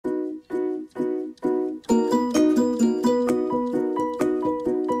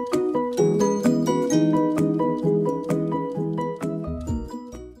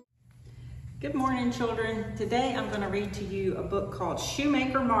Today I'm going to read to you a book called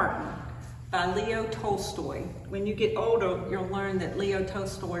Shoemaker Martin by Leo Tolstoy. When you get older, you'll learn that Leo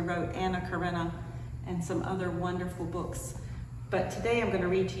Tolstoy wrote Anna Karenina and some other wonderful books. But today I'm going to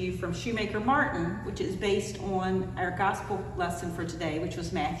read to you from Shoemaker Martin, which is based on our gospel lesson for today, which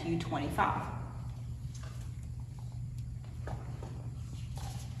was Matthew 25.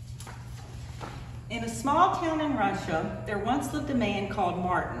 In a small town in Russia, there once lived a man called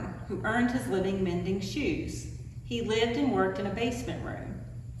Martin, who earned his living mending shoes. He lived and worked in a basement room.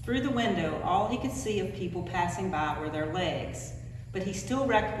 Through the window, all he could see of people passing by were their legs, but he still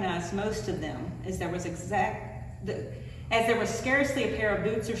recognized most of them, as there was scarcely a pair of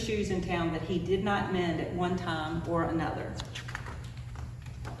boots or shoes in town that he did not mend at one time or another.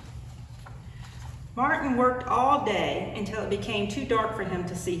 Martin worked all day until it became too dark for him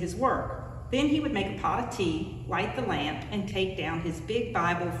to see his work. Then he would make a pot of tea, light the lamp, and take down his big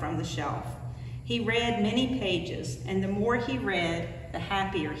Bible from the shelf. He read many pages, and the more he read, the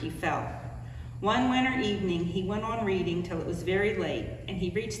happier he felt. One winter evening, he went on reading till it was very late, and he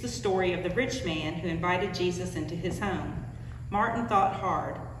reached the story of the rich man who invited Jesus into his home. Martin thought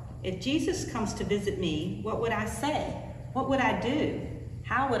hard. If Jesus comes to visit me, what would I say? What would I do?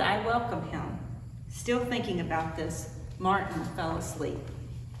 How would I welcome him? Still thinking about this, Martin fell asleep.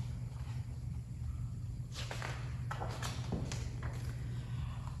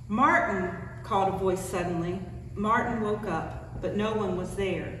 "Martin," called a voice suddenly. Martin woke up, but no one was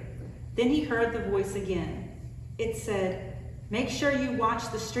there. Then he heard the voice again. It said, "Make sure you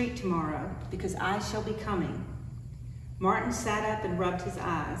watch the street tomorrow, because I shall be coming." Martin sat up and rubbed his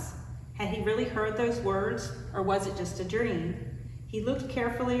eyes. Had he really heard those words, or was it just a dream? He looked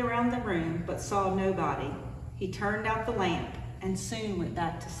carefully around the room, but saw nobody. He turned out the lamp and soon went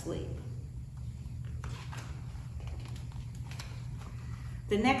back to sleep.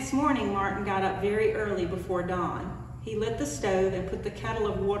 The next morning, Martin got up very early before dawn. He lit the stove and put the kettle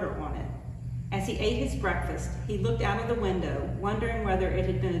of water on it. As he ate his breakfast, he looked out of the window, wondering whether it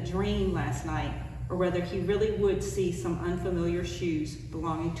had been a dream last night or whether he really would see some unfamiliar shoes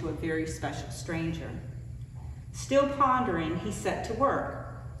belonging to a very special stranger. Still pondering, he set to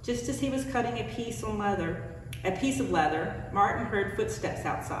work. Just as he was cutting a piece of leather, Martin heard footsteps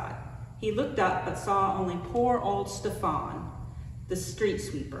outside. He looked up but saw only poor old Stefan, the street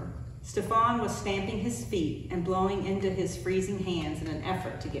sweeper. Stefan was stamping his feet and blowing into his freezing hands in an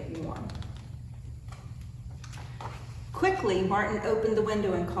effort to get warm. Quickly, Martin opened the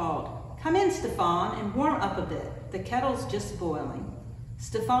window and called, "Come in, Stefan, and warm up a bit. The kettle's just boiling."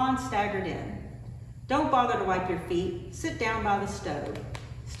 Stefan staggered in. "Don't bother to wipe your feet. Sit down by the stove."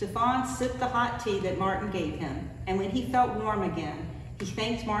 Stefan sipped the hot tea that Martin gave him, and when he felt warm again, he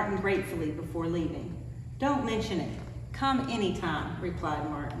thanked Martin gratefully before leaving. "Don't mention it. Come anytime," replied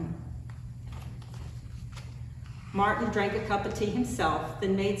Martin. Martin drank a cup of tea himself,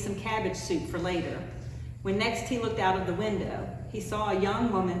 then made some cabbage soup for later. When next he looked out of the window, he saw a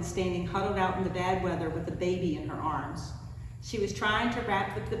young woman standing huddled out in the bad weather with a baby in her arms. She was trying to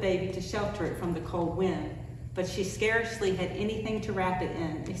wrap up the baby to shelter it from the cold wind, but she scarcely had anything to wrap it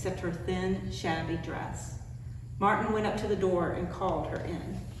in except her thin, shabby dress. Martin went up to the door and called her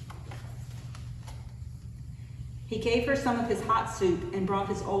in. He gave her some of his hot soup and brought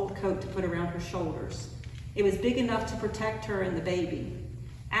his old coat to put around her shoulders. It was big enough to protect her and the baby.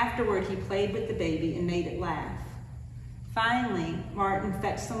 Afterward, he played with the baby and made it laugh. Finally, Martin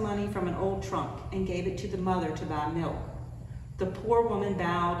fetched some money from an old trunk and gave it to the mother to buy milk. The poor woman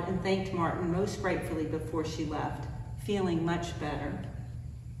bowed and thanked Martin most gratefully before she left, feeling much better.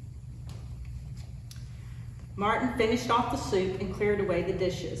 Martin finished off the soup and cleared away the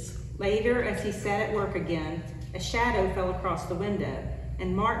dishes. Later, as he sat at work again, a shadow fell across the window,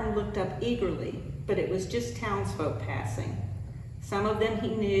 and Martin looked up eagerly, but it was just townsfolk passing. Some of them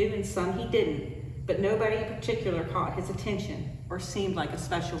he knew and some he didn't, but nobody in particular caught his attention or seemed like a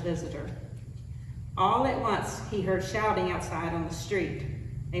special visitor. All at once, he heard shouting outside on the street.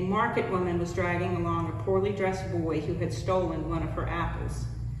 A market woman was dragging along a poorly dressed boy who had stolen one of her apples.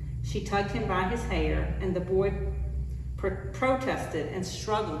 She tugged him by his hair, and the boy protested and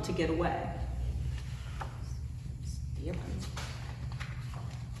struggled to get away.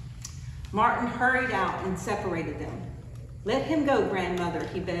 Martin hurried out and separated them. "Let him go, grandmother,"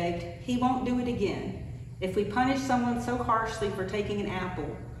 he begged. "He won't do it again. If we punish someone so harshly for taking an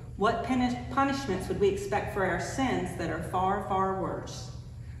apple, what punishments would we expect for our sins that are far, far worse?"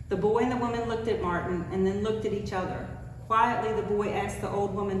 The boy and the woman looked at Martin and then looked at each other. Quietly, the boy asked the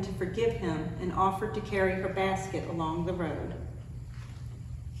old woman to forgive him and offered to carry her basket along the road.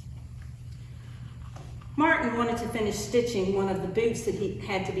 Martin wanted to finish stitching one of the boots that he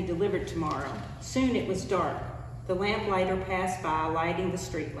had to be delivered tomorrow. Soon it was dark. The lamplighter passed by, lighting the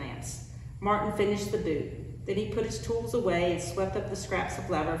street lamps. Martin finished the boot. Then he put his tools away and swept up the scraps of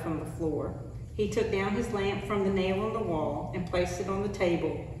leather from the floor. He took down his lamp from the nail on the wall and placed it on the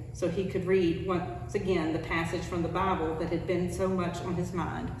table so he could read once again the passage from the Bible that had been so much on his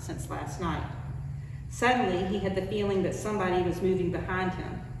mind since last night. Suddenly, he had the feeling that somebody was moving behind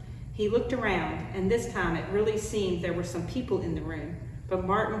him. He looked around, and this time it really seemed there were some people in the room, but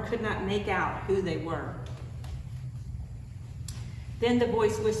Martin could not make out who they were. Then the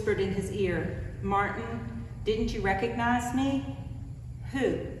voice whispered in his ear, "Martin, didn't you recognize me?"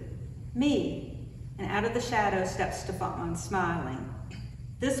 "Who?" "Me." And out of the shadow stepped Stefan, smiling.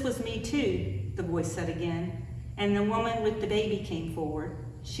 "This was me too," the voice said again, and the woman with the baby came forward.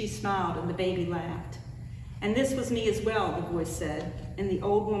 She smiled and the baby laughed. "And this was me as well," the voice said, and the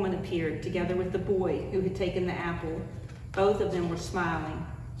old woman appeared together with the boy who had taken the apple. Both of them were smiling.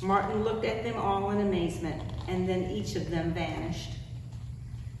 Martin looked at them all in amazement, and then each of them vanished.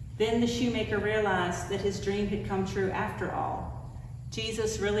 Then the shoemaker realized that his dream had come true after all.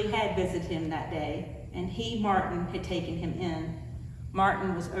 Jesus really had visited him that day, and he, Martin, had taken him in.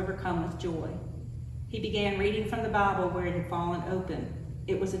 Martin was overcome with joy. He began reading from the Bible where it had fallen open.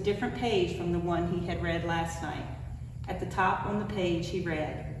 It was a different page from the one he had read last night. At the top on the page he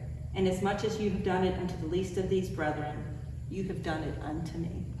read, "And as much as you have done it unto the least of these brethren, you have done it unto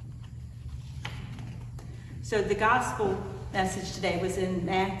me." So the gospel message today was in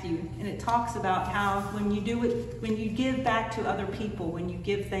Matthew, and it talks about how when you give back to other people, when you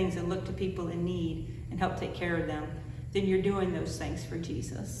give things and look to people in need and help take care of them, then you're doing those things for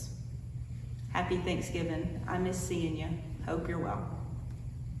Jesus. Happy Thanksgiving. I miss seeing you. Hope you're well.